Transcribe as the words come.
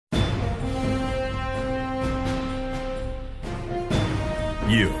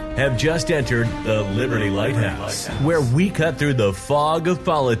You have just entered the Liberty Lighthouse, where we cut through the fog of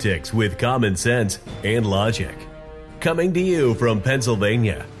politics with common sense and logic. Coming to you from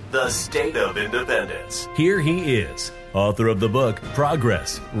Pennsylvania, the state of independence. Here he is, author of the book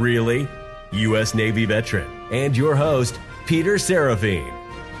Progress, Really? U.S. Navy veteran, and your host, Peter Serafine.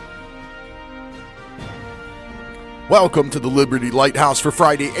 Welcome to the Liberty Lighthouse for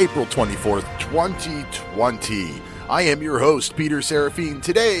Friday, April 24th, 2020. I am your host, Peter Serafine.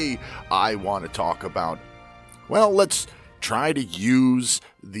 Today, I want to talk about, let's try to use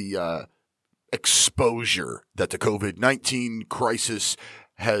the exposure that the COVID-19 crisis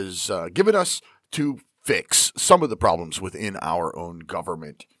has given us to fix some of the problems within our own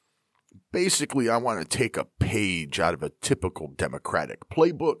government. Basically, I want to take a page out of a typical Democratic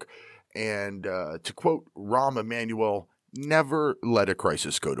playbook and, to quote Rahm Emanuel, never let a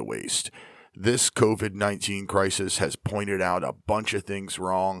crisis go to waste. This COVID-19 crisis has pointed out a bunch of things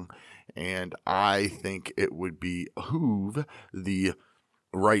wrong, and I think it would behoove the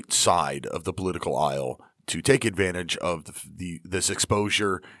right side of the political aisle to take advantage of this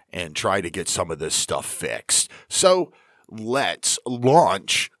exposure and try to get some of this stuff fixed. So let's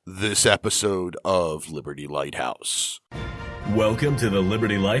launch this episode of Liberty Lighthouse. Welcome to the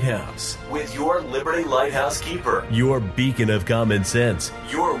Liberty Lighthouse with your Liberty Lighthouse keeper, your beacon of common sense,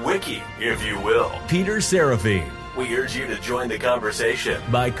 your wiki, if you will, Peter Serafine. We urge you to join the conversation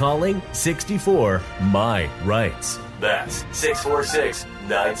by calling 64-MY-RIGHTS. That's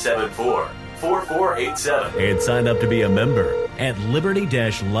 646-974-4487. And sign up to be a member at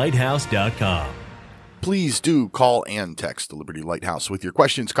liberty-lighthouse.com. Please do call and text the Liberty Lighthouse with your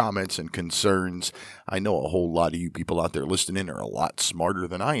questions, comments, and concerns. I know a whole lot of you people out there listening are a lot smarter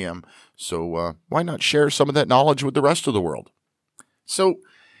than I am, so why not share some of that knowledge with the rest of the world? So,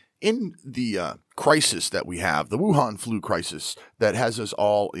 in the crisis that we have, the Wuhan flu crisis that has us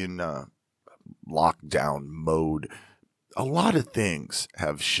all in lockdown mode, a lot of things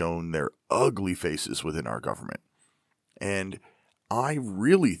have shown their ugly faces within our government. And I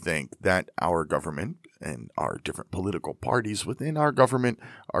really think that our government and our different political parties within our government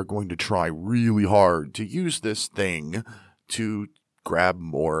are going to try really hard to use this thing to grab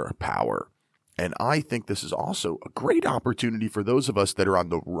more power. And I think this is also a great opportunity for those of us that are on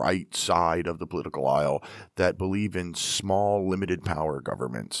the right side of the political aisle that believe in small, limited power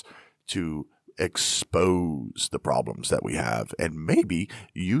governments to expose the problems that we have and maybe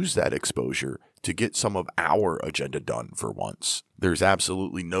use that exposure to get some of our agenda done for once. There's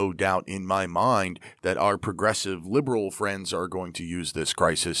absolutely no doubt in my mind that our progressive liberal friends are going to use this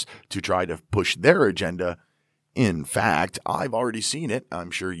crisis to try to push their agenda. In fact, I've already seen it.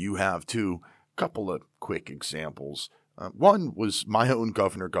 I'm sure you have too. A couple of quick examples. One was my own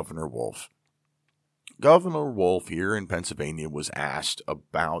governor, Governor Wolf. Governor Wolf here in Pennsylvania was asked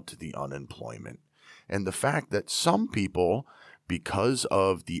about the unemployment and the fact that some people, because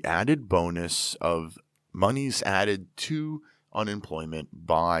of the added bonus of monies added to unemployment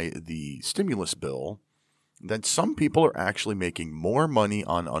by the stimulus bill, that some people are actually making more money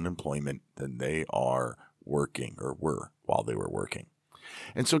on unemployment than they are working or were while they were working.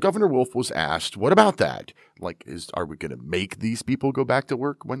 And so Governor Wolf was asked, what about that? Like, are we going to make these people go back to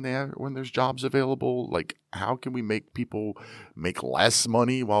work when there's jobs available? Like, how can we make people make less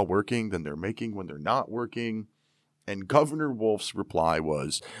money while working than they're making when they're not working? And Governor Wolf's reply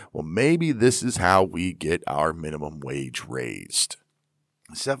was, well, maybe this is how we get our minimum wage raised.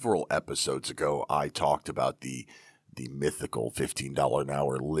 Several episodes ago, I talked about the mythical $15 an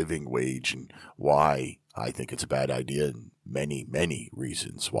hour living wage and why I think it's a bad idea, and many, many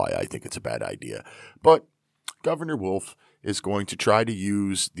reasons why I think it's a bad idea. But Governor Wolf is going to try to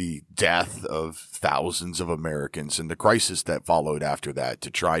use the death of thousands of Americans and the crisis that followed after that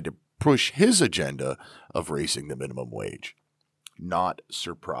to try to push his agenda of raising the minimum wage. Not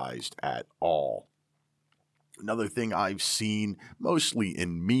surprised at all. Another thing I've seen, mostly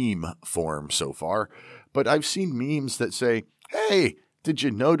in meme form so far, but I've seen memes that say, hey, did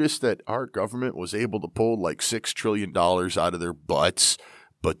you notice that our government was able to pull like $6 trillion out of their butts,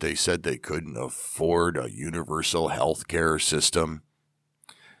 but they said they couldn't afford a universal health care system?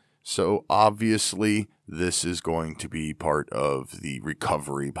 So obviously, this is going to be part of the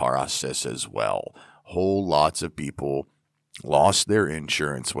recovery process as well. Whole lots of people lost their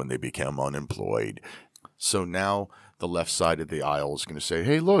insurance when they became unemployed. So now the left side of the aisle is going to say,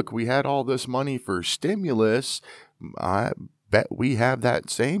 hey, look, we had all this money for stimulus. I bet we have that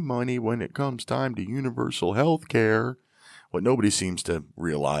same money when it comes time to universal health care. What nobody seems to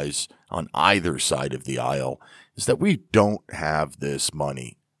realize on either side of the aisle is that we don't have this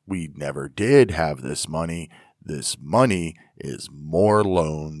money. We never did have this money. This money is more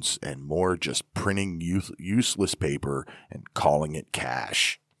loans and more just printing useless paper and calling it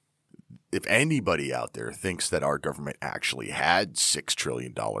cash. If anybody out there thinks that our government actually had $6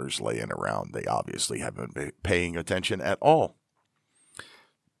 trillion laying around, they obviously haven't been paying attention at all.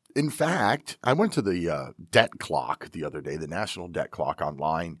 In fact, I went to the debt clock the other day, the national debt clock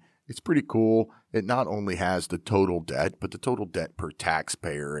online. It's pretty cool. It not only has the total debt, but the total debt per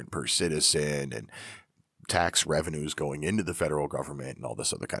taxpayer and per citizen and tax revenues going into the federal government and all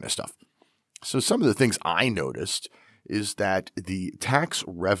this other kind of stuff. So some of the things I noticed is that the tax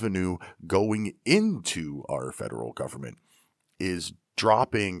revenue going into our federal government is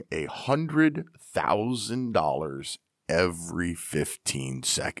dropping $100,000 every 15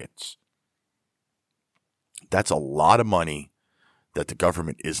 seconds. That's a lot of money that the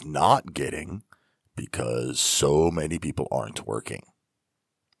government is not getting because so many people aren't working.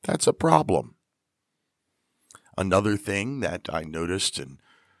 That's a problem. Another thing that I noticed and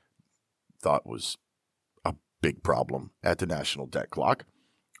thought was a big problem at the national debt clock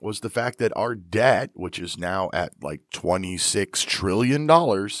was the fact that our debt, which is now at like $26 trillion,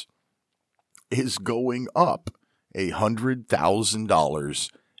 is going up $100,000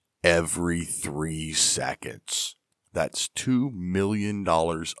 every 3 seconds. That's $2 million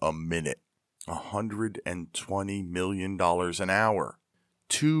a minute, $120 million an hour,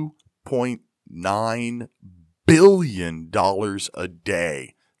 $2.9 billion a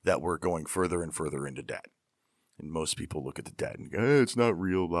day that we're going further and further into debt. And most people look at the debt and go, it's not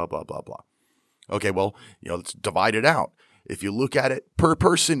real, blah, blah, blah, blah. Okay, well, let's divide it out. If you look at it per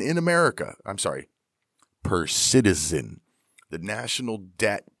person in America, per citizen, the national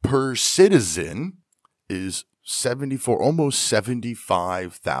debt per citizen is almost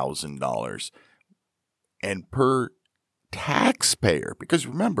 $75,000. And per taxpayer, because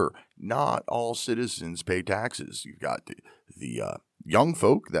remember, not all citizens pay taxes. You've got the young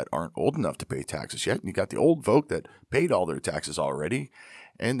folk that aren't old enough to pay taxes yet, and you've got the old folk that paid all their taxes already.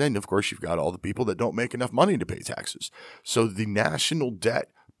 And then, of course, you've got all the people that don't make enough money to pay taxes. So the national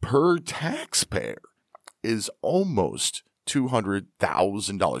debt per taxpayer is almost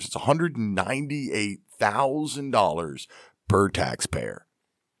 $200,000. It's $198,000 per taxpayer.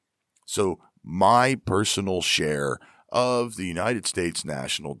 So my personal share of the United States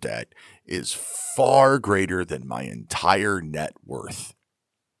national debt is far greater than my entire net worth.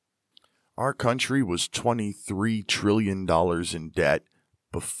 Our country was $23 trillion in debt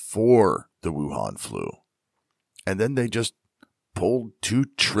before the Wuhan flu. And then they just pulled $2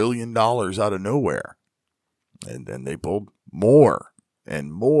 trillion out of nowhere. And then they pulled more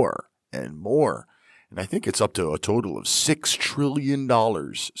and more and more. And I think it's up to a total of $6 trillion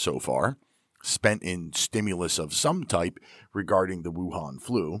so far spent in stimulus of some type regarding the Wuhan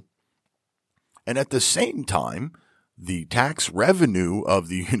flu. And at the same time, the tax revenue of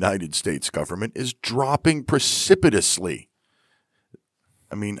the United States government is dropping precipitously.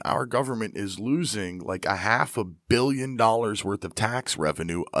 I mean, our government is losing like $500 million worth of tax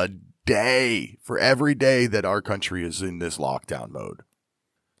revenue a day for every day that our country is in this lockdown mode.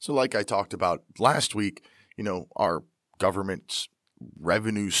 So like I talked about last week, our government's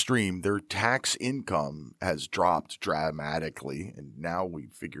revenue stream, their tax income has dropped dramatically. And now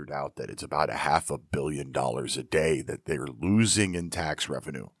we've figured out that it's about $500 million a day that they're losing in tax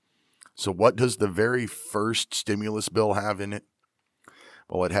revenue. So what does the very first stimulus bill have in it?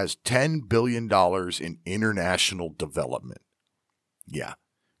 Well, it has $10 billion in international development. Yeah.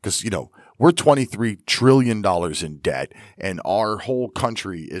 Because, we're $23 trillion in debt and our whole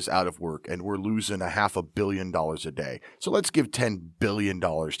country is out of work and we're losing $500 million a day. So let's give $10 billion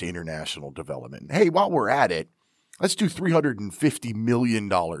to international development. And hey, while we're at it, let's do $350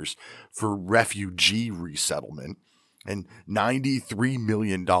 million for refugee resettlement and $93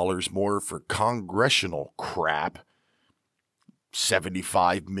 million more for congressional crap,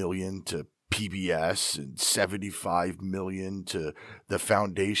 $75 million to PBS and $75 million to the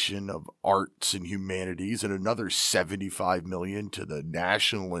Foundation of Arts and Humanities and another $75 million to the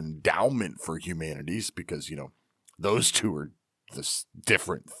National Endowment for Humanities because, those two are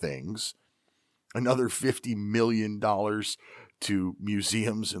different things. Another $50 million to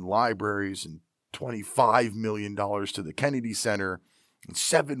museums and libraries and $25 million to the Kennedy Center and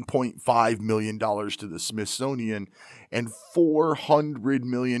 $7.5 million to the Smithsonian, and $400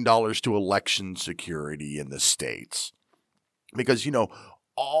 million to election security in the states. Because,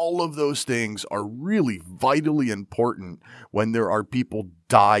 all of those things are really vitally important when there are people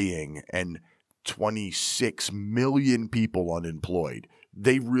dying and 26 million people unemployed.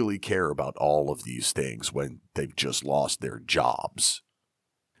 They really care about all of these things when they've just lost their jobs.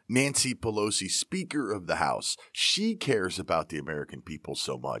 Nancy Pelosi, Speaker of the House, she cares about the American people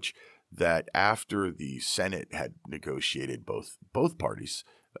so much that after the Senate had negotiated both parties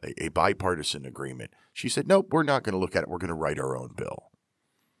a bipartisan agreement, she said, nope, we're not going to look at it. We're going to write our own bill.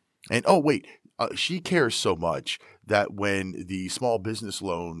 And she cares so much that when the Small Business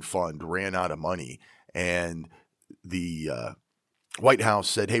Loan Fund ran out of money and the White House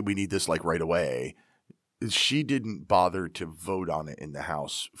said, hey, we need this like right away, she didn't bother to vote on it in the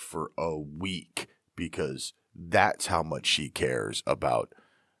House for a week because that's how much she cares about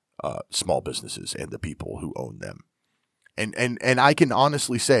small businesses and the people who own them. And I can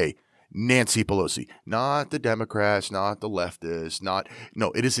honestly say, Nancy Pelosi, not the Democrats, not the leftists,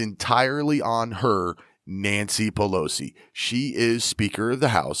 it is entirely on her, Nancy Pelosi. She is Speaker of the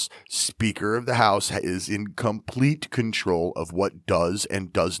House. Speaker of the House is in complete control of what does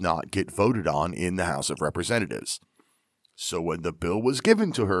and does not get voted on in the House of Representatives. So when the bill was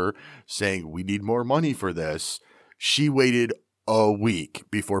given to her saying we need more money for this, she waited a week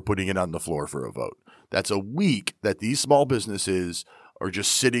before putting it on the floor for a vote. That's a week that these small businesses are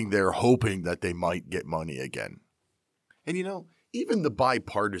just sitting there hoping that they might get money again. And even the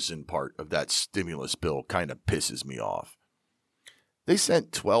bipartisan part of that stimulus bill kind of pisses me off. They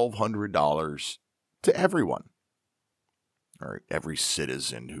sent $1,200 to everyone, or every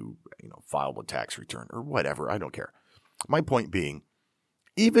citizen who filed a tax return or whatever. I don't care. My point being,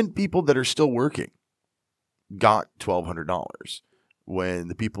 even people that are still working got $1,200 when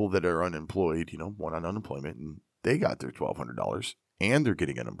the people that are unemployed, went on unemployment and they got their $1,200 and they're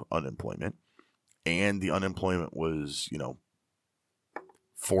getting unemployment, and the unemployment was,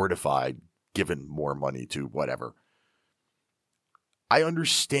 fortified, given more money to whatever. I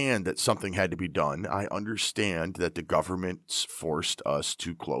understand that something had to be done. I understand that the government forced us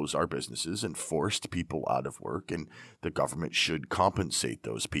to close our businesses and forced people out of work, and the government should compensate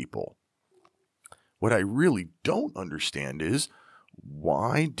those people. What I really don't understand is,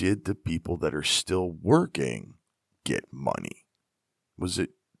 why did the people that are still working get money? Was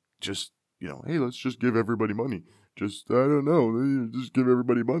it just, hey, let's just give everybody money? I don't know, just give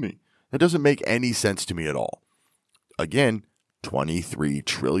everybody money. That doesn't make any sense to me at all. Again, $23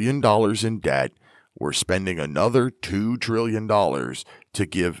 trillion in debt. We're spending another $2 trillion to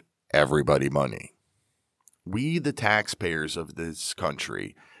give everybody money. We, the taxpayers of this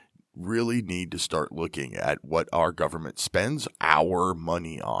country, really need to start looking at what our government spends our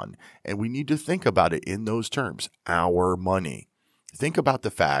money on. And we need to think about it in those terms, our money. Think about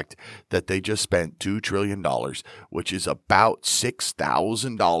the fact that they just spent $2 trillion, which is about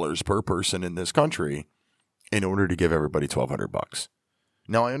 $6,000 per person in this country, in order to give everybody $1,200.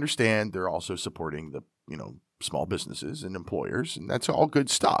 Now, I understand they're also supporting the, small businesses and employers, and that's all good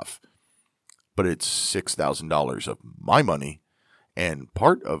stuff. But it's $6,000 of my money, and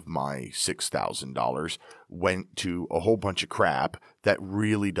part of my $6,000 went to a whole bunch of crap that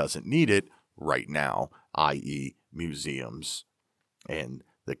really doesn't need it right now, i.e. museums and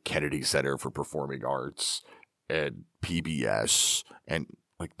the Kennedy Center for Performing Arts and PBS and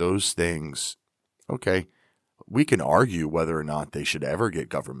like those things. Okay, we can argue whether or not they should ever get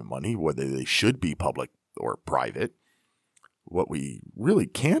government money, whether they should be public or private. What we really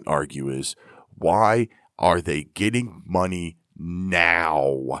can't argue is, why are they getting money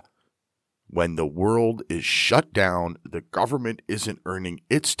now when the world is shut down, the government isn't earning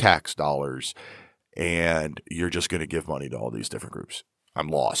its tax dollars, and you're just going to give money to all these different groups? I'm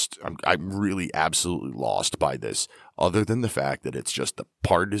lost. I'm really absolutely lost by this, other than the fact that it's just the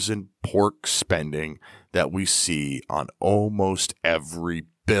partisan pork spending that we see on almost every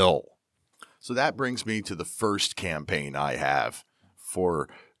bill. So that brings me to the first campaign I have for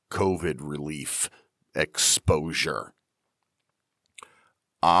COVID relief exposure.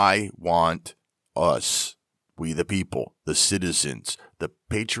 I want us, we the people, the citizens, the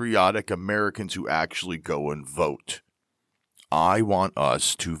patriotic Americans who actually go and vote. I want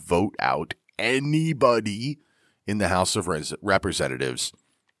us to vote out anybody in the House of Representatives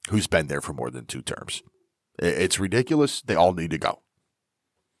who's been there for more than 2 terms. It's ridiculous. They all need to go.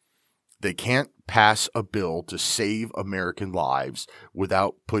 They can't pass a bill to save American lives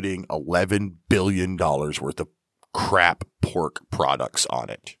without putting $11 billion worth of crap pork products on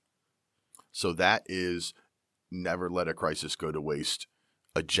it. So that is never let a crisis go to waste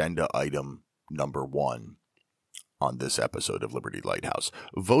agenda item number 1 on this episode of Liberty Lighthouse.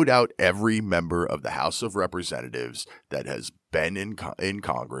 Vote out every member of the House of Representatives that has been in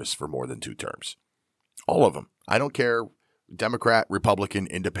Congress for more than 2 terms. All of them. I don't care. Democrat, Republican,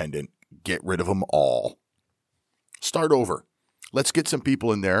 Independent. Get rid of them all. Start over. Let's get some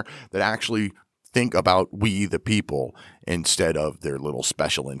people in there that actually think about we the people instead of their little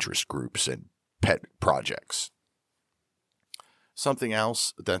special interest groups and pet projects. Something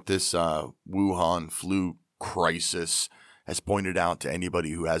else that this Wuhan flu crisis has pointed out to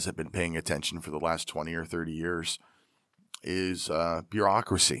anybody who hasn't been paying attention for the last 20 or 30 years is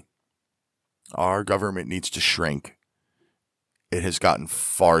bureaucracy. Our government needs to shrink. It has gotten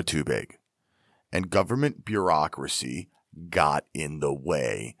far too big. And government bureaucracy got in the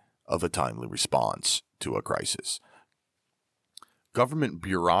way of a timely response to a crisis. Government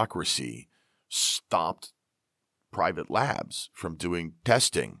bureaucracy stopped private labs from doing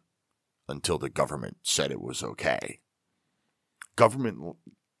testing until the government said it was okay. Government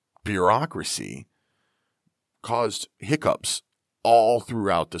bureaucracy caused hiccups all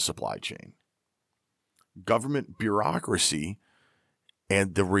throughout the supply chain. Government bureaucracy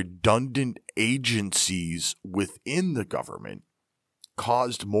and the redundant agencies within the government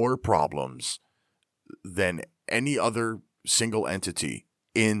caused more problems than any other single entity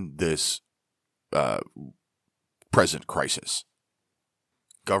in this present crisis.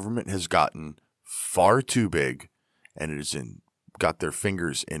 Government has gotten far too big, and it has got their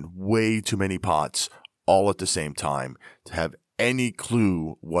fingers in way too many pots all at the same time to have any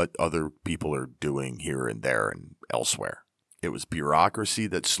clue what other people are doing here and there and elsewhere. It was bureaucracy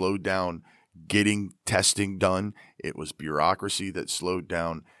that slowed down getting testing done. It was bureaucracy that slowed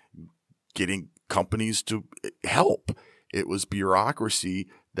down getting companies to help. It was bureaucracy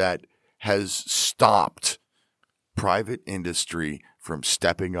that has stopped private industry from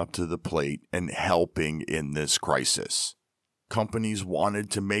stepping up to the plate and helping in this crisis. Companies wanted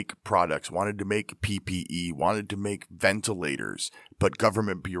to make products, wanted to make PPE, wanted to make ventilators, but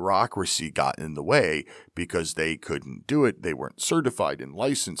government bureaucracy got in the way because they couldn't do it. They weren't certified and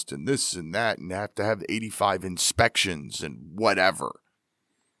licensed and this and that and have to have 85 inspections and whatever.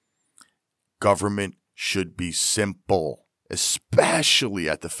 Government should be simple, especially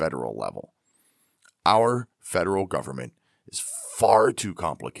at the federal level. Our federal government is far too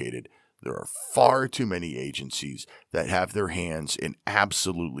complicated. There are far too many agencies that have their hands in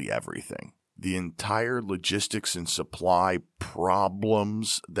absolutely everything. The entire logistics and supply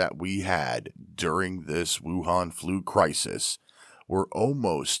problems that we had during this Wuhan flu crisis were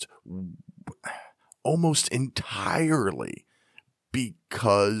almost entirely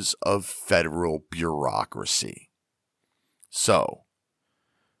because of federal bureaucracy. So,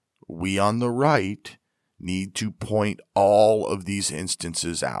 we on the right need to point all of these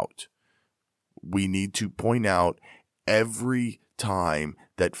instances out. We need to point out every time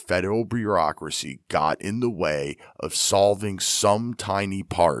that federal bureaucracy got in the way of solving some tiny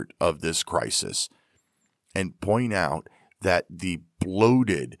part of this crisis, and point out that the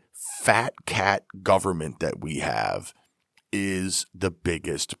bloated, fat cat government that we have is the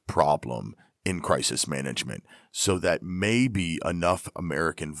biggest problem in crisis management, so that maybe enough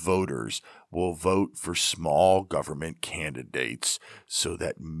American voters will vote for small government candidates so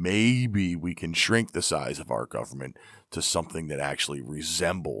that maybe we can shrink the size of our government to something that actually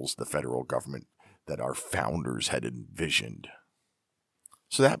resembles the federal government that our founders had envisioned.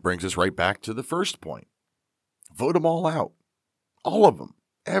 So that brings us right back to the first point. Vote them all out. All of them.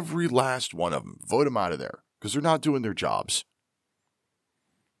 Every last one of them. Vote them out of there because they're not doing their jobs.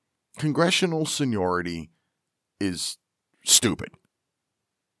 Congressional seniority is stupid.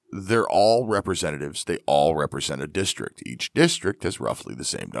 They're all representatives. They all represent a district. Each district has roughly the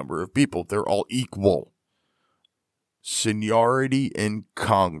same number of people. They're all equal. Seniority in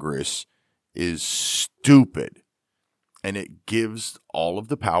Congress is stupid, and it gives all of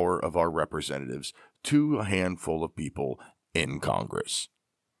the power of our representatives to a handful of people in Congress.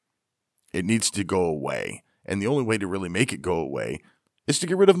 It needs to go away, and the only way to really make it go away is to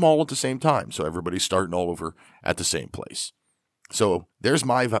get rid of them all at the same time, so everybody's starting all over at the same place. So there's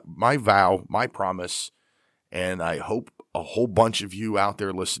my vow, my promise, and I hope a whole bunch of you out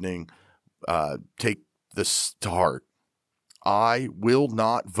there listening take this to heart. I will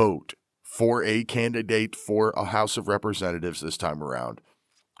not vote for a candidate for a House of Representatives this time around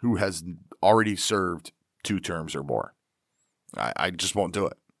who has already served 2 terms or more. I just won't do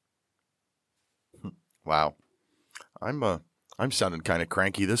it. Wow. I'm sounding kind of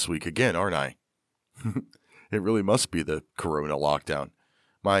cranky this week again, aren't I? It really must be the corona lockdown.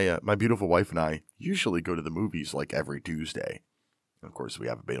 My beautiful wife and I usually go to the movies like every Tuesday. Of course, we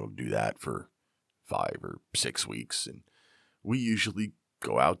haven't been able to do that for 5 or 6 weeks. And we usually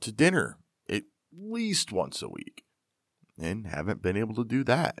go out to dinner at least once a week. And haven't been able to do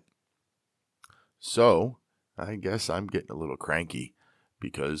that. So, I guess I'm getting a little cranky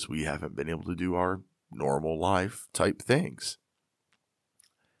because we haven't been able to do our normal life type things.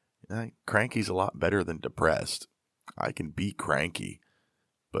 Cranky's a lot better than depressed. I can be cranky,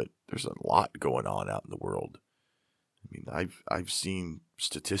 but there's a lot going on out in the world. I mean, I've seen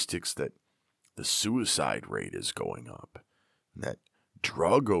statistics that the suicide rate is going up, and that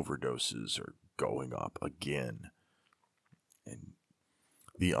drug overdoses are going up again, and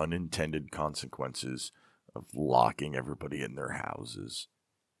the unintended consequences of locking everybody in their houses.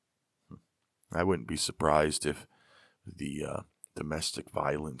 I wouldn't be surprised if the domestic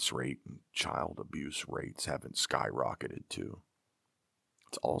violence rate and child abuse rates haven't skyrocketed too.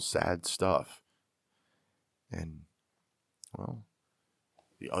 It's all sad stuff. And, well,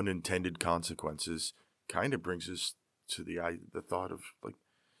 the unintended consequences kind of brings us to the thought of, like,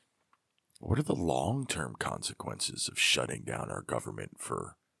 what are the long-term consequences of shutting down our government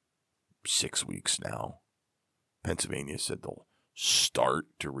for 6 weeks now? Pennsylvania said they'll start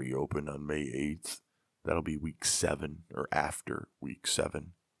to reopen on May 8th. That'll be week 7 or after week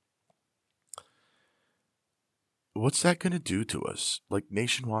 7. What's that going to do to us? Like,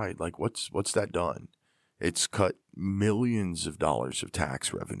 nationwide, like, what's that done? It's cut millions of dollars of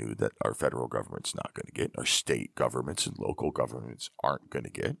tax revenue that our federal government's not going to get, our state governments and local governments aren't going to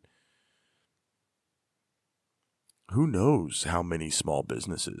get. Who knows how many small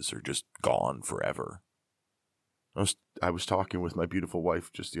businesses are just gone forever? I was talking with my beautiful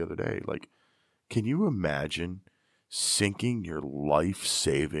wife just the other day. Like, can you imagine sinking your life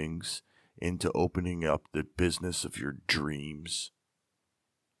savings into opening up the business of your dreams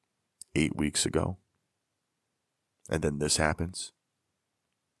 8 weeks ago? And then this happens,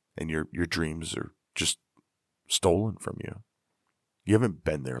 and your dreams are just stolen from you. You haven't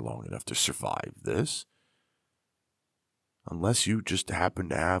been there long enough to survive this. Unless you just happen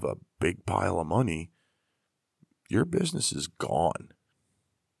to have a big pile of money, your business is gone.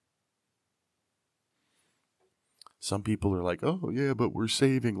 Some people are like, oh yeah, but we're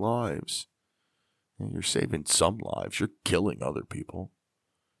saving lives. And you're saving some lives. You're killing other people.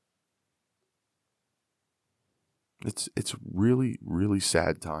 It's really, really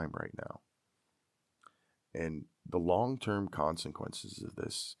sad time right now. And the long-term consequences of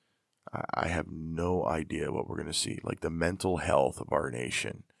this, I have no idea what we're going to see. Like, the mental health of our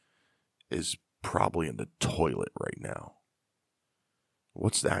nation is probably in the toilet right now.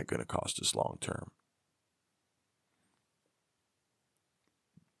 What's that going to cost us long-term?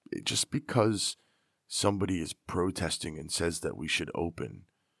 Just because somebody is protesting and says that we should open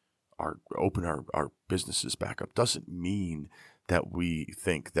our businesses back up doesn't mean that we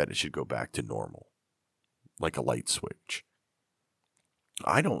think that it should go back to normal, like a light switch.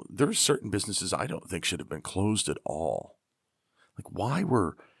 There's certain businesses I don't think should have been closed at all. Like, why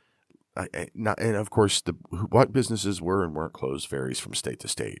were, not, and of course, what businesses were and weren't closed varies from state to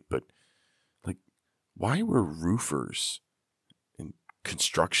state, but, like, why were roofers and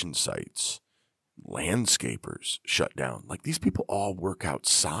construction sites, landscapers shut down? Like, these people all work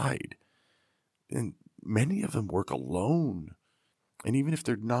outside, and many of them work alone. And even if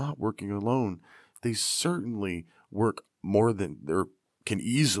they're not working alone, they certainly work can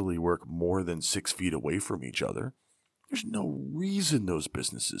easily work more than 6 feet away from each other. There's no reason those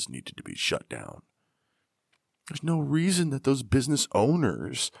businesses needed to be shut down. There's no reason that those business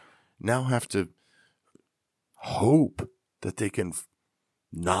owners now have to hope that they can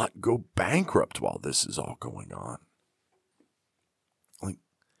not go bankrupt while this is all going on. Like,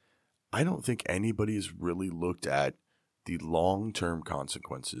 I don't think anybody has really looked at the long-term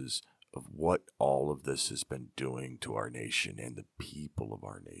consequences of what all of this has been doing to our nation and the people of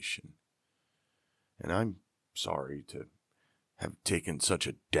our nation. And I'm sorry to have taken such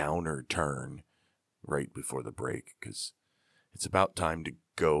a downer turn right before the break, because it's about time to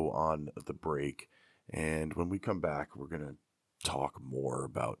go on the break. And when we come back, we're going to talk more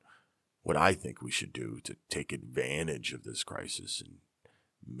about what I think we should do to take advantage of this crisis and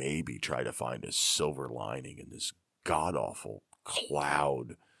maybe try to find a silver lining in this god-awful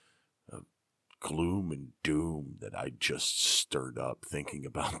cloud of gloom and doom that I just stirred up thinking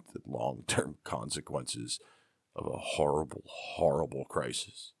about the long-term consequences of a horrible, horrible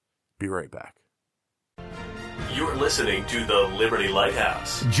crisis. Be right back. You're listening to the Liberty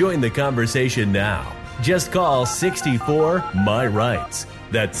Lighthouse. Join the conversation now. Just call 64 My Rights.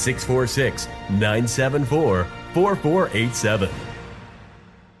 That's 646-974-4487. A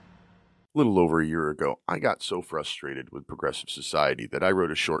little over a year ago, I got so frustrated with progressive society that I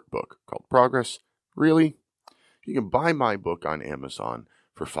wrote a short book called Progress. Really? You can buy my book on Amazon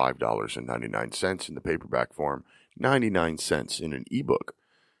for $5.99 in the paperback form, 99 cents in an ebook.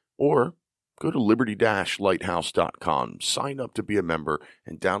 Or go to liberty-lighthouse.com, sign up to be a member,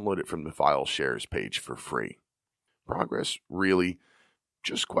 and download it from the file shares page for free. Progress, really?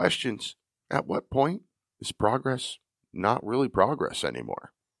 just questions. At what point is progress not really progress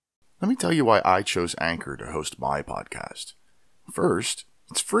anymore? Let me tell you why I chose Anchor to host my podcast. First,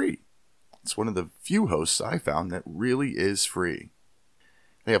 it's free. It's one of the few hosts I found that really is free.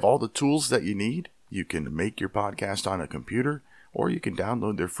 They have all the tools that you need. You can make your podcast on a computer, or you can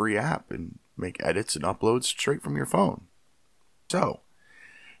download their free app and make edits and uploads straight from your phone. So,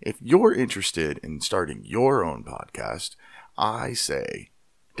 if you're interested in starting your own podcast, I say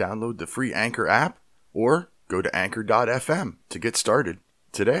download the free Anchor app or go to anchor.fm to get started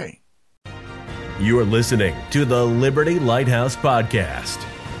today. You're listening to the Liberty Lighthouse Podcast.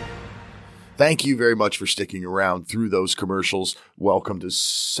 Thank you very much for sticking around through those commercials. Welcome to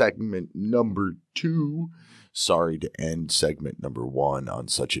segment number 2. Sorry to end segment number 1 on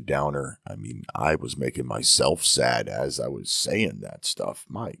such a downer. I mean, I was making myself sad as I was saying that stuff.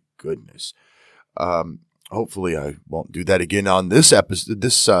 My goodness. Hopefully I won't do that again on this episode,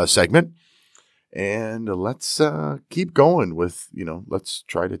 this segment. And let's keep going with, let's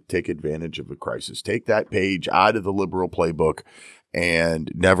try to take advantage of a crisis. Take that page out of the liberal playbook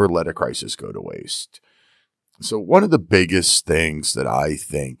and never let a crisis go to waste. So one of the biggest things that I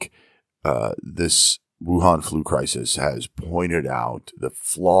think this Wuhan flu crisis has pointed out, the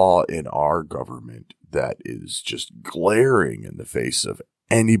flaw in our government that is just glaring in the face of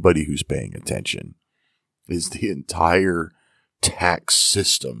anybody who's paying attention, is the entire tax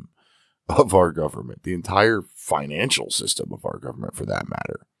system of our government, the entire financial system of our government for that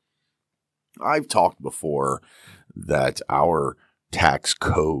matter. I've talked before that our tax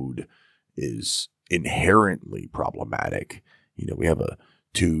code is inherently problematic. We have a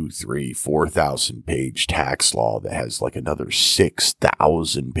 2,000, 3,000, 4,000 page tax law that has like another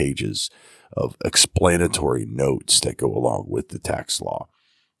 6,000 pages of explanatory notes that go along with the tax law.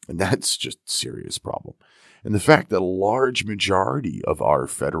 And that's just a serious problem. And the fact that a large majority of our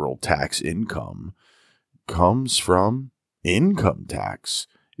federal tax income comes from income tax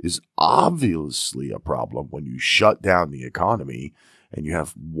is obviously a problem when you shut down the economy and you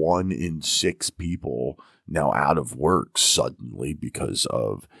have 1 in 6 people now out of work suddenly because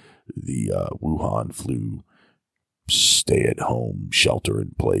of the Wuhan flu stay-at-home,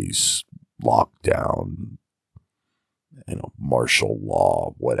 shelter-in-place, lockdown, martial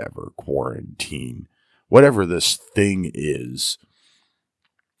law, whatever, quarantine, whatever this thing is.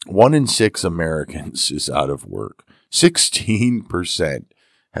 1 in 6 Americans is out of work. 16%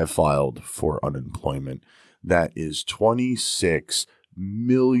 have filed for unemployment. That is 26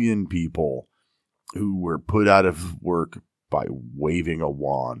 million people who were put out of work by waving a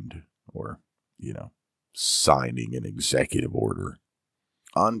wand or, signing an executive order.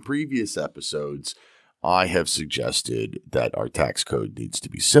 On previous episodes, I have suggested that our tax code needs to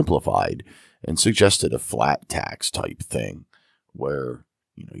be simplified and suggested a flat tax type thing where,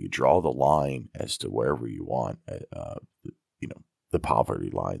 you draw the line as to wherever you want, the poverty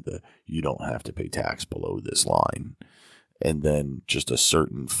line, you don't have to pay tax below this line. And then just a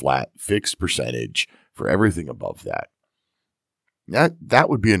certain flat fixed percentage for everything above that. That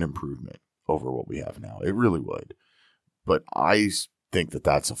would be an improvement over what we have now. It really would. But I think that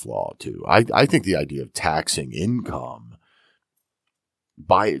that's a flaw too. I think the idea of taxing income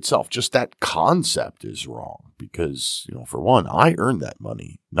by itself, just that concept is wrong because, for one, I earned that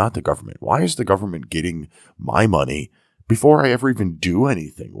money, not the government. Why is the government getting my money before I ever even do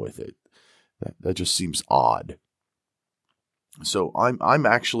anything with it? That just seems odd. So I'm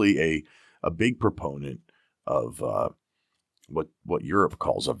actually a big proponent of what Europe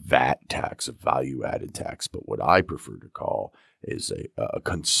calls a VAT tax, a value-added tax, but what I prefer to call is a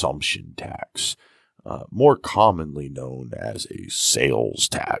consumption tax, more commonly known as a sales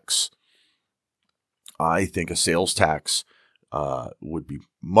tax. I think a sales tax would be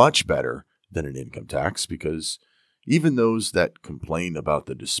much better than an income tax because even those that complain about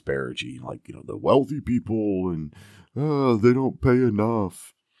the disparity, like, the wealthy people and they don't pay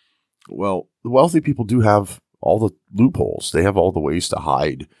enough. Well, the wealthy people do have all the loopholes. They have all the ways to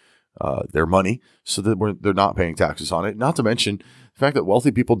hide their money so that they're not paying taxes on it. Not to mention the fact that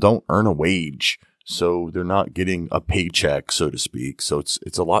wealthy people don't earn a wage, so they're not getting a paycheck, so to speak. So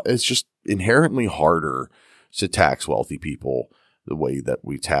it's a lot. It's just inherently harder to tax wealthy people the way that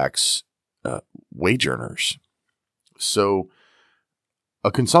we tax wage earners. So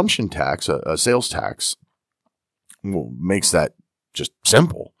a consumption tax, a sales tax, makes that just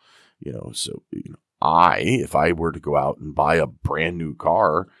simple, So, if I were to go out and buy a brand new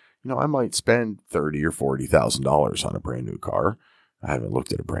car, I might spend $30,000 or $40,000 on a brand new car. I haven't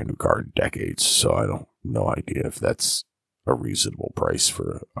looked at a brand new car in decades, so I don't no idea if that's a reasonable price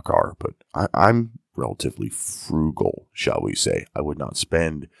for a car, but I'm relatively frugal, shall we say. I would not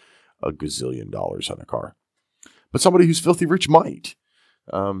spend a gazillion dollars on a car, but somebody who's filthy rich might.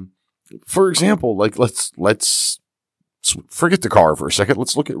 For example, like let's forget the car for a second.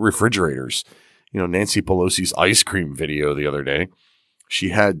 Let's look at refrigerators. Nancy Pelosi's ice cream video the other day, she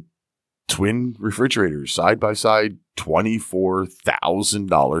had twin refrigerators side by side,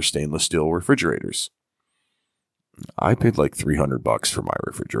 $24,000 stainless steel refrigerators. I paid like $300 for my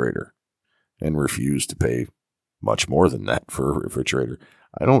refrigerator and refused to pay much more than that for a refrigerator.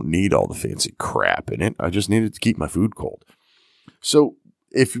 I don't need all the fancy crap in it. I just needed to keep my food cold. So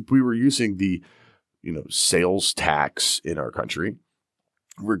if we were using the, sales tax in our country,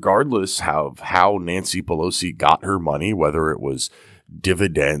 regardless of how Nancy Pelosi got her money, whether it was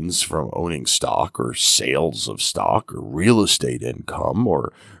dividends from owning stock or sales of stock or real estate income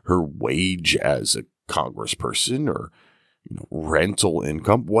or her wage as a congressperson or rental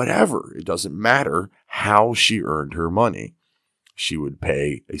income, whatever. It doesn't matter how she earned her money. She would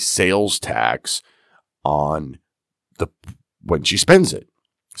pay a sales tax on when she spends it.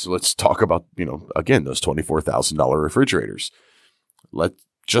 So let's talk about, again, those $24,000 refrigerators.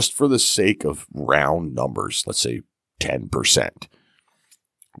 Just for the sake of round numbers, let's say 10%.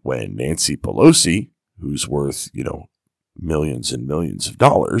 When Nancy Pelosi, who's worth, millions and millions of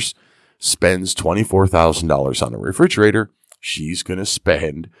dollars, spends $24,000 on a refrigerator, she's going to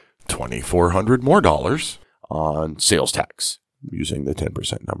spend $2,400 more on sales tax using the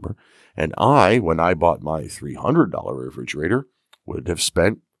 10% number. And when I bought my $300 refrigerator, would have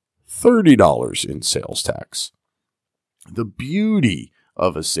spent $30 in sales tax. The beauty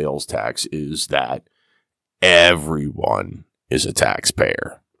of a sales tax is that everyone is a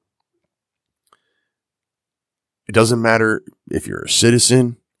taxpayer. It doesn't matter if you're a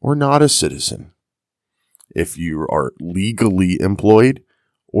citizen or not a citizen, if you are legally employed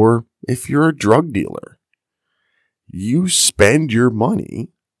or if you're a drug dealer. You spend your money,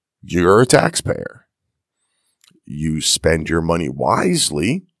 you're a taxpayer. You spend your money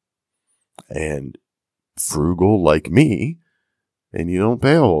wisely and frugal like me, and you don't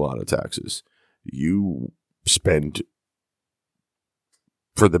pay a whole lot of taxes. You spend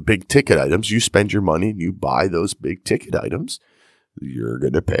for the big ticket items, you spend your money and you buy those big ticket items, you're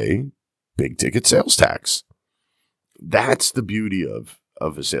going to pay big ticket sales tax. That's the beauty of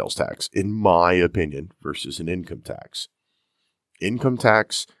a sales tax, in my opinion, versus an income tax. Income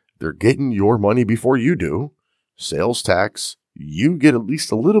tax, they're getting your money before you do. Sales tax, you get at least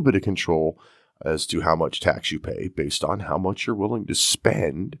a little bit of control as to how much tax you pay based on how much you're willing to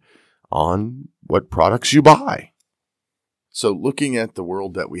spend on what products you buy. So looking at the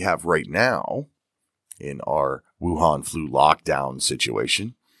world that we have right now in our Wuhan flu lockdown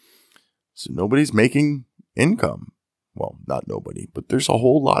situation, so nobody's making income. Well, not nobody, but there's a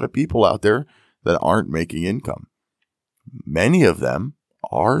whole lot of people out there that aren't making income. Many of them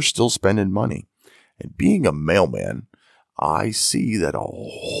are still spending money. And being a mailman, I see that a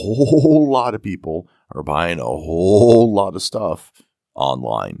whole lot of people are buying a whole lot of stuff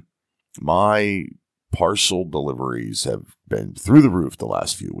online. My parcel deliveries have been through the roof the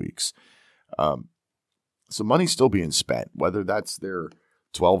last few weeks. So money's still being spent, whether that's their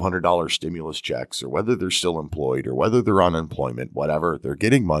 $1,200 stimulus checks or whether they're still employed or whether they're on unemployment, whatever, they're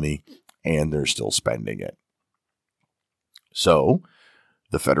getting money and they're still spending it. So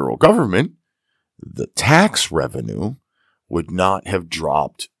the federal government, the tax revenue would not have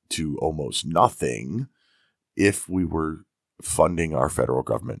dropped to almost nothing if we were funding our federal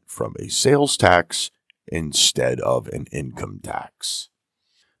government from a sales tax instead of an income tax.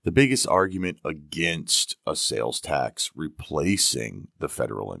 The biggest argument against a sales tax replacing the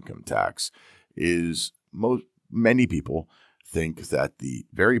federal income tax is many people think that the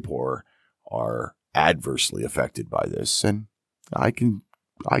very poor are adversely affected by this, and I can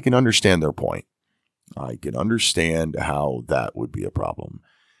understand their point. I can understand how that would be a problem.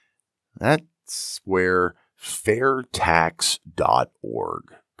 That's where fairtax.org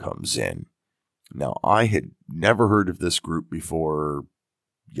comes in. Now, I had never heard of this group before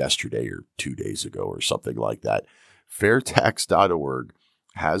yesterday or 2 days ago or something like that. Fairtax.org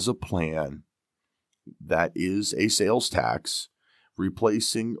has a plan that is a sales tax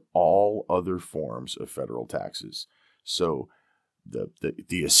replacing all other forms of federal taxes. So the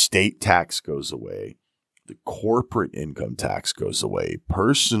estate tax goes away. The corporate income tax goes away.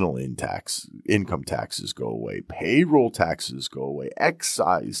 Personal income taxes go away. Payroll taxes go away.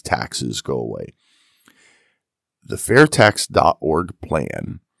 Excise taxes go away. The fairtax.org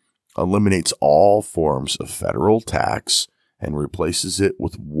plan eliminates all forms of federal tax and replaces it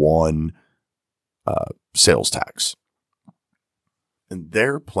with one sales tax. And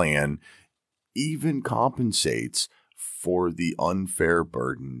their plan even compensates for the unfair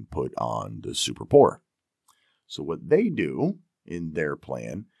burden put on the super poor. So what they do in their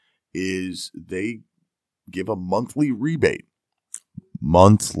plan is they give a monthly rebate,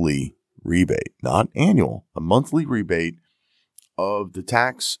 not annual, a monthly rebate of the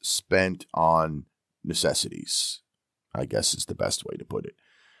tax spent on necessities, I guess is the best way to put it.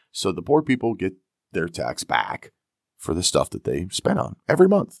 So the poor people get their tax back for the stuff that they spent on every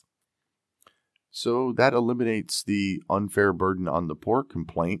month. So that eliminates the unfair burden on the poor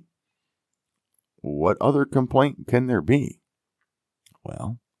complaint. What other complaint can there be?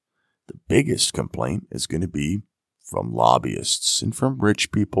 Well, the biggest complaint is going to be from lobbyists and from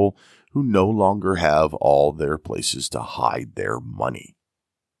rich people who no longer have all their places to hide their money.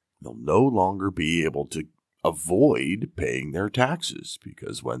 They'll no longer be able to avoid paying their taxes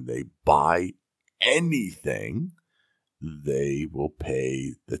because when they buy anything, they will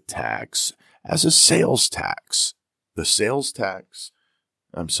pay the tax as a sales tax. The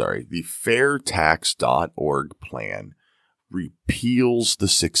fairtax.org plan repeals the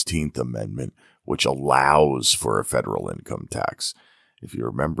 16th Amendment, which allows for a federal income tax. If you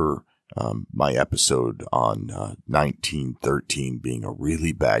remember my episode on 1913 being a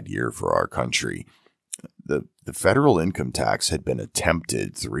really bad year for our country, the federal income tax had been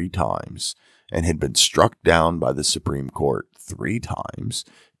attempted 3 times and had been struck down by the Supreme Court 3 times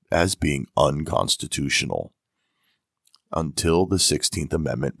as being unconstitutional until the 16th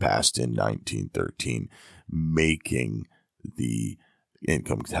Amendment passed in 1913, making the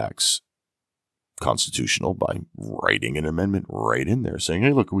income tax constitutional by writing an amendment right in there saying,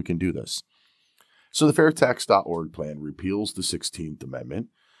 hey, look, we can do this. So the fairtax.org plan repeals the 16th Amendment,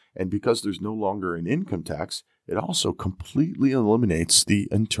 and because there's no longer an income tax, it also completely eliminates the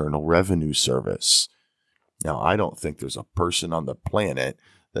Internal Revenue Service. Now, I don't think there's a person on the planet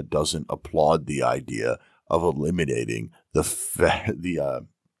that doesn't applaud the idea of eliminating the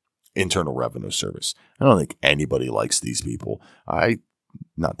Internal Revenue Service. I don't think anybody likes these people.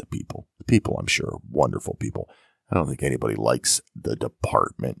 Not the people. The people, I'm sure, are wonderful people. I don't think anybody likes the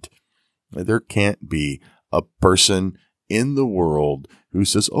department. There can't be a person in the world who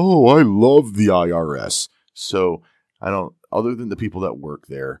says, oh, I love the IRS. So other than the people that work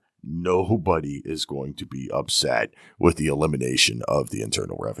there, nobody is going to be upset with the elimination of the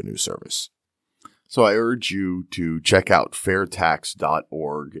Internal Revenue Service. So I urge you to check out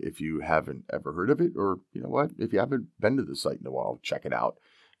fairtax.org if you haven't ever heard of it, or you know what, if you haven't been to the site in a while, check it out.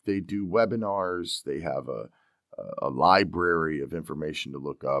 They do webinars. They have a library of information to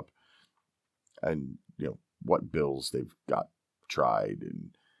look up, and you know what bills they've got tried,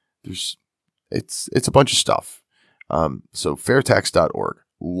 and it's a bunch of stuff. So fairtax.org,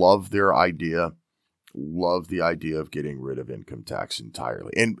 love their idea. Love the idea of getting rid of income tax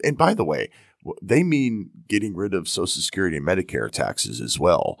entirely. And by the way, they mean getting rid of Social Security and Medicare taxes as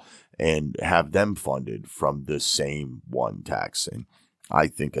well and have them funded from the same one tax. And I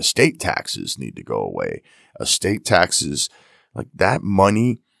think estate taxes need to go away. Estate taxes, like that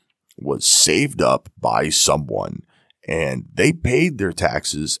money was saved up by someone and they paid their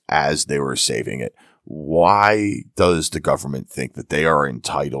taxes as they were saving it. Why does the government think that they are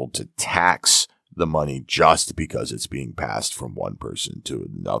entitled to tax the money just because it's being passed from one person to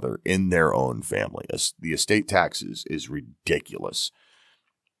another in their own family? The estate taxes is ridiculous.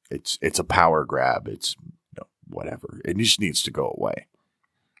 It's a power grab. It's whatever. It just needs to go away.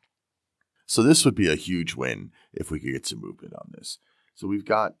 So this would be a huge win if we could get some movement on this. So we've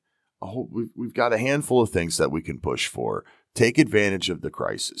got a handful of things that we can push for. Take advantage of the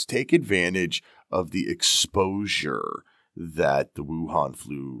crisis. Take advantage of the exposure that the Wuhan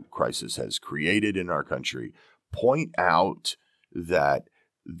flu crisis has created in our country. Point out that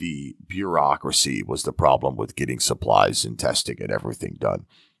the bureaucracy was the problem with getting supplies and testing and everything done.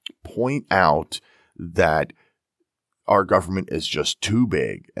 Point out that our government is just too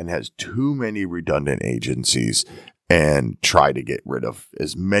big and has too many redundant agencies, and try to get rid of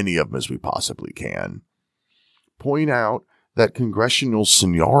as many of them as we possibly can. Point out that congressional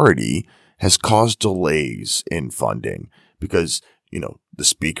seniority has caused delays in funding because, the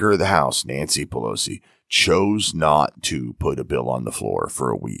Speaker of the House, Nancy Pelosi, chose not to put a bill on the floor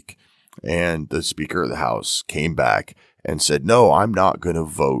for a week. And the Speaker of the House came back and said, no, I'm not going to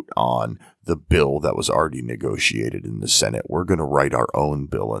vote on the bill that was already negotiated in the Senate. We're going to write our own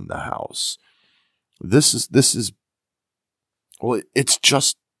bill in the House. This is it's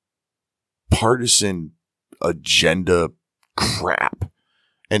just partisan agenda crap.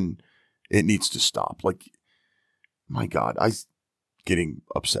 And it needs to stop. My God, I'm getting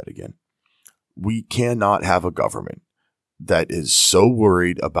upset again. We cannot have a government that is so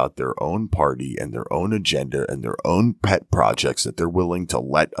worried about their own party and their own agenda and their own pet projects that they're willing to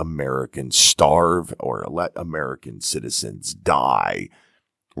let Americans starve or let American citizens die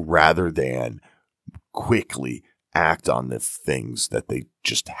rather than quickly act on the things that they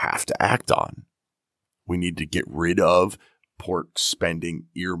just have to act on. We need to get rid of pork spending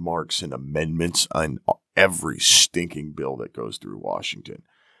earmarks and amendments on every stinking bill that goes through Washington.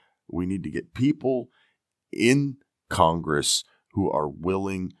 We need to get people in Congress who are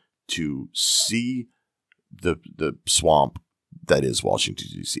willing to see the swamp that is Washington,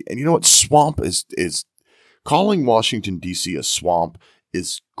 D.C. And you know what? Swamp is calling Washington, D.C. a swamp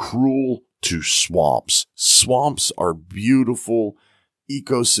is cruel to swamps. Swamps are beautiful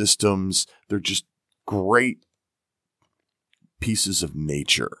ecosystems. They're just great pieces of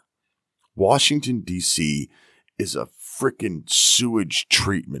nature. Washington, D.C. is a frickin' sewage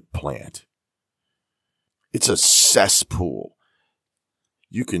treatment plant. It's a cesspool.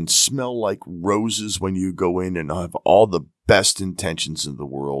 You can smell like roses when you go in and have all the best intentions in the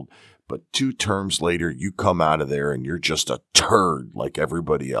world, but 2 terms later, you come out of there and you're just a turd like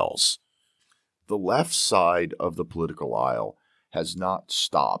everybody else. The left side of the political aisle has not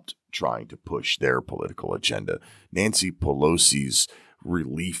stopped trying to push their political agenda. Nancy Pelosi's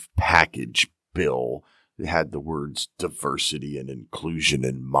relief package bill had the words diversity and inclusion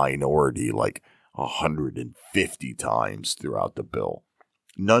and minority like 150 times throughout the bill,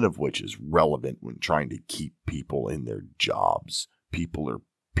 none of which is relevant when trying to keep people in their jobs. People are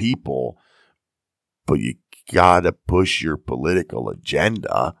people, but you gotta push your political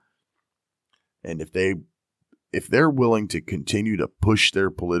agenda. And if they're willing to continue to push their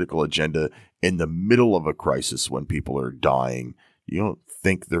political agenda in the middle of a crisis when people are dying, you don't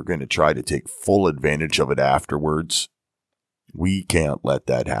think they're going to try to take full advantage of it afterwards? We can't let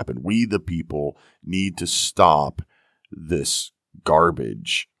that happen. We, the people, need to stop this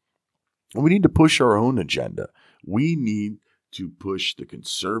garbage. And we need to push our own agenda. We need to push the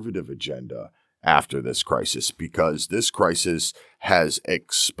conservative agenda after this crisis, because this crisis has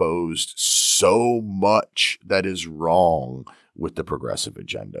exposed so much that is wrong with the progressive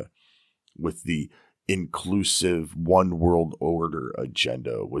agenda, with the inclusive one world order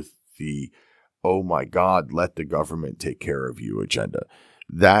agenda, with the oh my God, let the government take care of you agenda.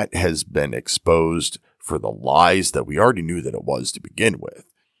 That has been exposed for the lies that we already knew that it was to begin with.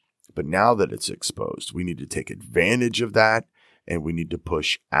 But now that it's exposed, we need to take advantage of that, and we need to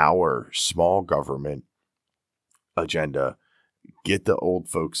push our small government agenda, get the old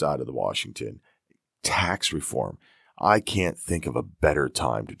folks out of the Washington. Tax reform. I can't think of a better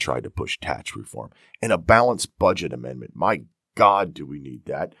time to try to push tax reform. And a balanced budget amendment. My God, do we need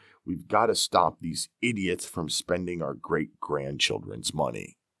that? We've got to stop these idiots from spending our great-grandchildren's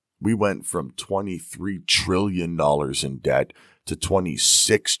money. We went from $23 trillion in debt to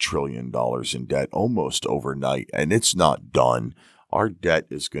 $26 trillion in debt almost overnight, and it's not done. Our debt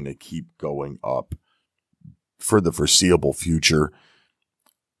is going to keep going up for the foreseeable future.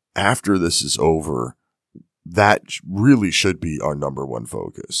 After this is over, that really should be our number one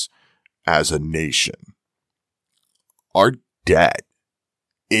focus as a nation. Our debt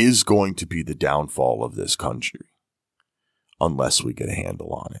is going to be the downfall of this country unless we get a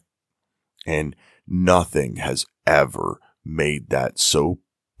handle on it. And nothing has ever made that so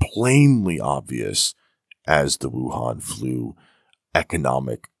plainly obvious as the Wuhan flu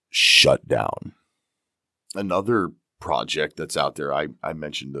economic shutdown. Another project that's out there, I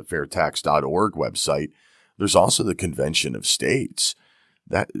mentioned the fairtax.org website. There's also the Convention of States.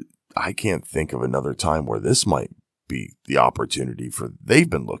 That I can't think of another time where this might be the opportunity for they've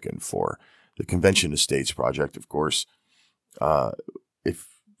been looking for. The Convention of States project, of course. If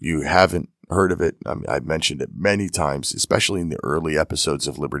you haven't heard of it, I've mentioned it many times, especially in the early episodes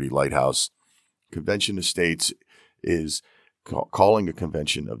of Liberty Lighthouse. Convention of States is calling a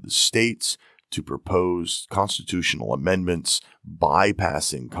convention of the states to propose constitutional amendments,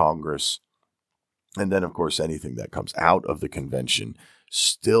 bypassing Congress. And then, of course, anything that comes out of the convention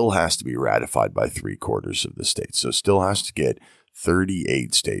still has to be ratified by 3/4 of the states. So still has to get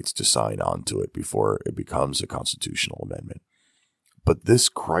 38 states to sign on to it before it becomes a constitutional amendment. But this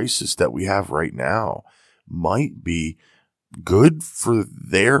crisis that we have right now might be good for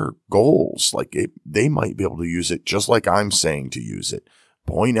their goals. Like they might be able to use it just like I'm saying to use it.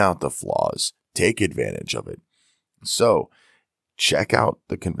 Point out the flaws. Take advantage of it. So check out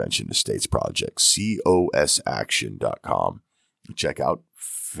the Convention of States Project, cosaction.com. Check out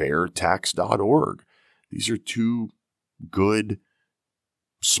fairtax.org. These are 2 good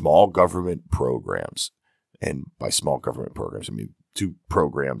small government programs. And by small government programs, I mean 2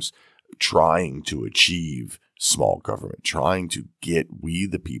 programs trying to achieve small government, trying to get we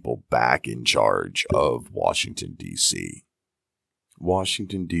the people back in charge of Washington, D.C.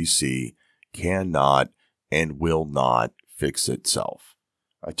 Washington, D.C. cannot and will not fix itself.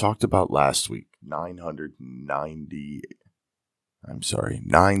 I talked about last week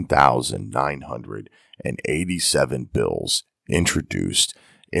 9,987 bills introduced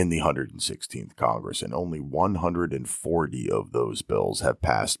in the 116th Congress, and only 140 of those bills have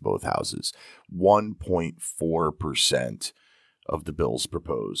passed both houses. 1.4% of the bills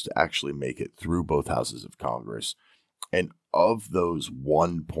proposed actually make it through both houses of Congress. And of those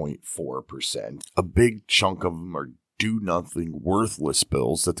 1.4%, a big chunk of them are do-nothing, worthless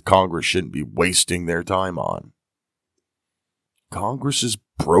bills that the Congress shouldn't be wasting their time on. Congress is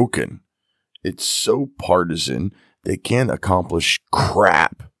broken. It's so partisan, they can't accomplish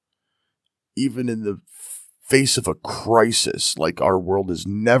crap. Even in the face of a crisis like our world has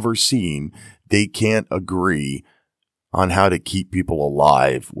never seen, they can't agree on how to keep people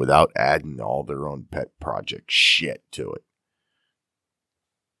alive without adding all their own pet project shit to it.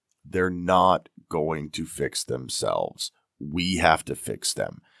 They're not going to fix themselves. We have to fix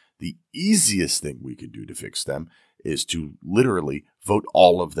them. The easiest thing we could do to fix them is to literally vote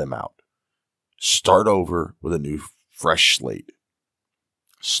all of them out. Start over with a new, fresh slate.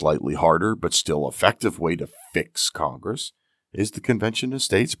 Slightly harder, but still effective way to fix Congress is the Convention of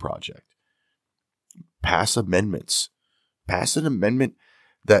States project. Pass amendments. Pass an amendment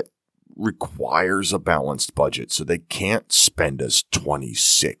that requires a balanced budget so they can't spend us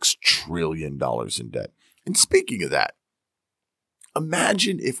 $26 trillion in debt. And speaking of that,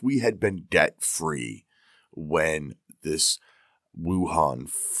 imagine if we had been debt-free when this Wuhan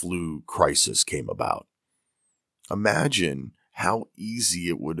flu crisis came about. Imagine how easy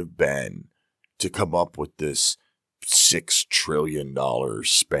it would have been to come up with this $6 trillion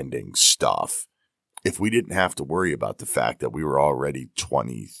spending stuff if we didn't have to worry about the fact that we were already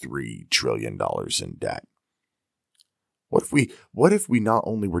 $23 trillion in debt. What if we not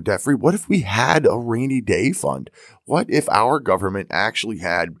only were debt free, what if we had a rainy day fund? What if our government actually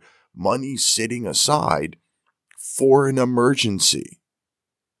had money sitting aside for an emergency?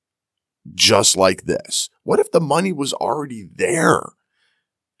 Just like this. What if the money was already there?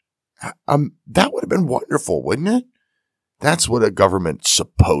 That would have been wonderful, wouldn't it? That's what a government's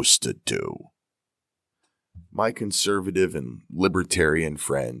supposed to do. My conservative and libertarian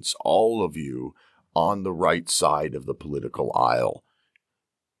friends, all of you on the right side of the political aisle,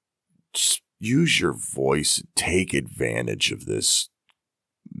 just use your voice and take advantage of this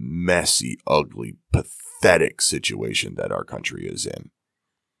messy, ugly, pathetic situation that our country is in.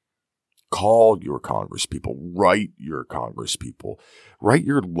 Call your congresspeople, write your congresspeople, write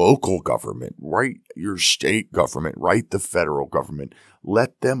your local government, write your state government, write the federal government.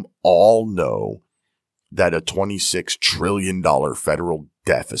 Let them all know that a $26 trillion federal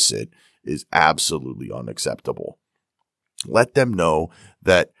deficit is absolutely unacceptable. Let them know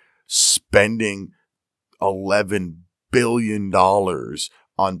that spending $11 billion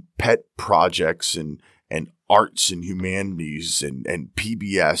on pet projects and arts and humanities and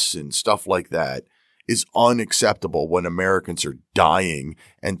PBS and stuff like that is unacceptable when Americans are dying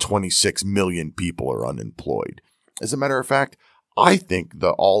and 26 million people are unemployed. As a matter of fact, I think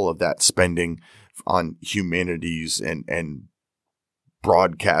that all of that spending on humanities and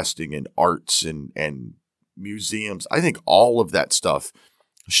broadcasting and arts and museums, I think all of that stuff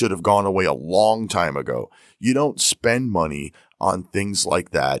should have gone away a long time ago. You don't spend money on things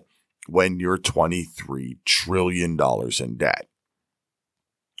like that when you're $23 trillion in debt.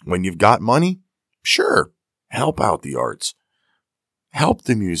 When you've got money, sure, help out the arts, help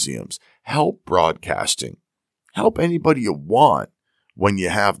the museums, help broadcasting, help anybody you want when you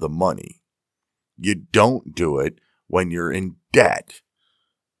have the money. You don't do it when you're in debt.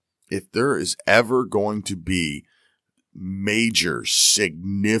 If there is ever going to be major,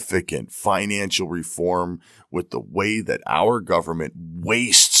 significant financial reform with the way that our government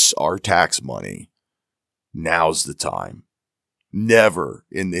wastes our tax money, now's the time. Never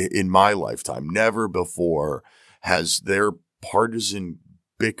in my lifetime, never before has their partisan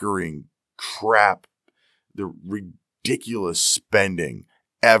bickering crap, the ridiculous spending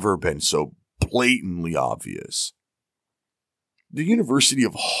ever been so blatantly obvious. The University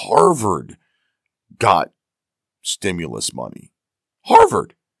of Harvard got stimulus money.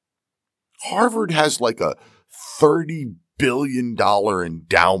 Harvard has like a $30 billion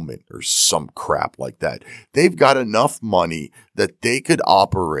endowment or some crap like that. They've got enough money that they could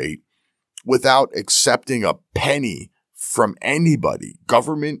operate without accepting a penny from anybody,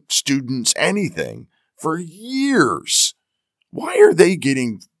 government, students, anything, for years. Why are they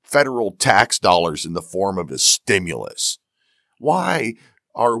getting federal tax dollars in the form of a stimulus? Why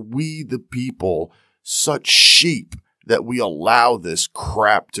are we the people such sheep that we allow this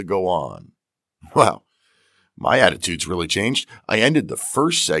crap to go on? Well, my attitude's really changed. I ended the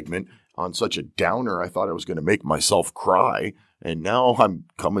first segment on such a downer, I thought I was going to make myself cry. And now I'm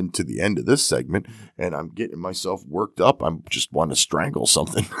coming to the end of this segment and I'm getting myself worked up. I just want to strangle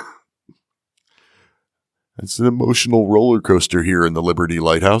something. It's an emotional roller coaster here in the Liberty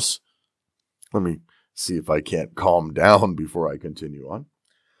Lighthouse. Let me see if I can't calm down before I continue on.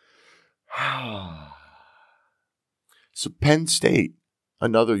 So Penn State,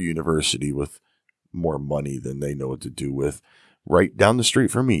 another university with more money than they know what to do with, right down the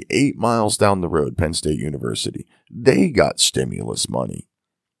street from me, 8 miles down the road, Penn State University. They got stimulus money.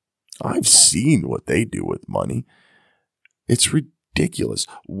 I've seen what they do with money. It's ridiculous.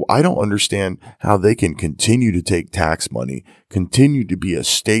 I don't understand how they can continue to take tax money, continue to be a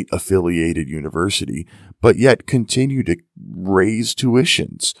state-affiliated university, but yet continue to raise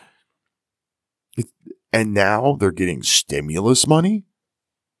tuitions. And now they're getting stimulus money?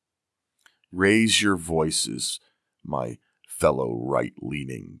 Raise your voices, my fellow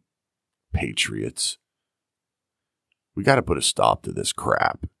right-leaning patriots. We got to put a stop to this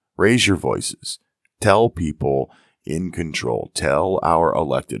crap. Raise your voices. Tell people in control. Tell our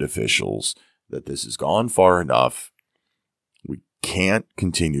elected officials that this has gone far enough. We can't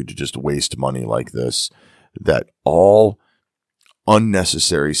continue to just waste money like this. That all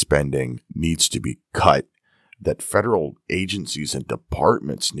unnecessary spending needs to be cut. That federal agencies and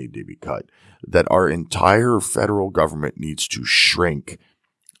departments need to be cut. That our entire federal government needs to shrink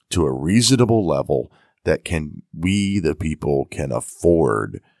to a reasonable level that we, the people, can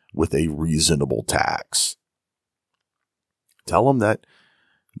afford with a reasonable tax. Tell them that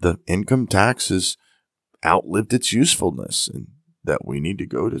the income tax has outlived its usefulness and that we need to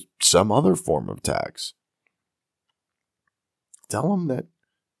go to some other form of tax. Tell them that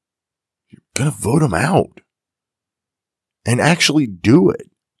you're going to vote them out and actually do it.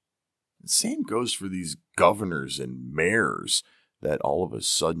 The same goes for these governors and mayors that all of a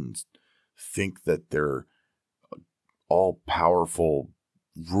sudden think that they're all-powerful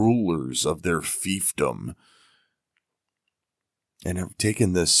rulers of their fiefdom and have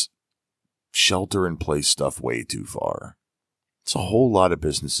taken this shelter-in-place stuff way too far. It's a whole lot of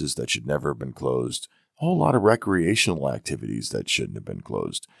businesses that should never have been closed, a whole lot of recreational activities that shouldn't have been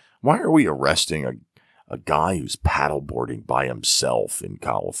closed. Why are we arresting a guy who's paddleboarding by himself in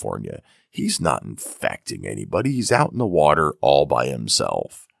California? He's not infecting anybody. He's out in the water all by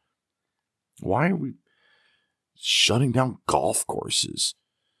himself. Why are we shutting down golf courses,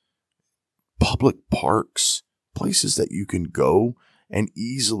 public parks, places that you can go and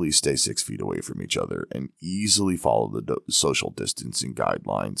easily stay 6 feet away from each other and easily follow the social distancing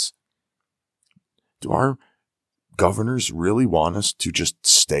guidelines? Do our governors really want us to just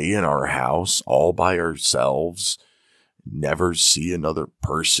stay in our house all by ourselves, never see another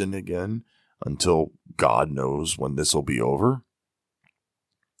person again until God knows when this will be over?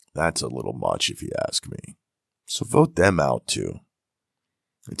 That's a little much if you ask me. So vote them out too.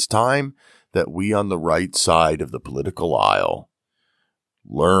 It's time that we on the right side of the political aisle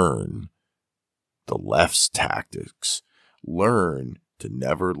learn the left's tactics, learn to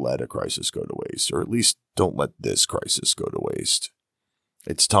never let a crisis go to waste, or at least don't let this crisis go to waste.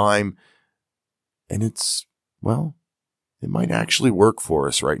 It's time, and it might actually work for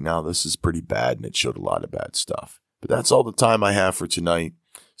us right now. This is pretty bad, and it showed a lot of bad stuff. But that's all the time I have for tonight.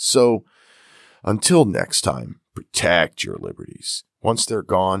 So, until next time, protect your liberties. Once they're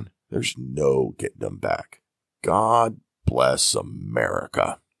gone, there's no getting them back. God bless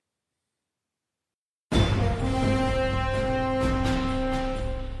America.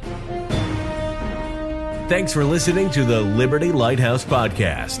 Thanks for listening to the Liberty Lighthouse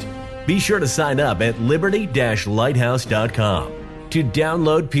Podcast. Be sure to sign up at liberty-lighthouse.com to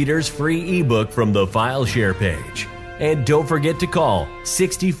download Peter's free ebook from the file share page. And don't forget to call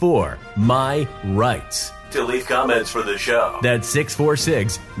 64-MY-RIGHTS to leave comments for the show. That's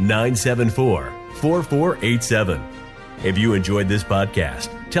 646-974-4487. If you enjoyed this podcast,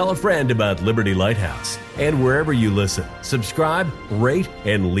 tell a friend about Liberty Lighthouse. And wherever you listen, subscribe, rate,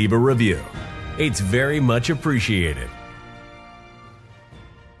 and leave a review. It's very much appreciated.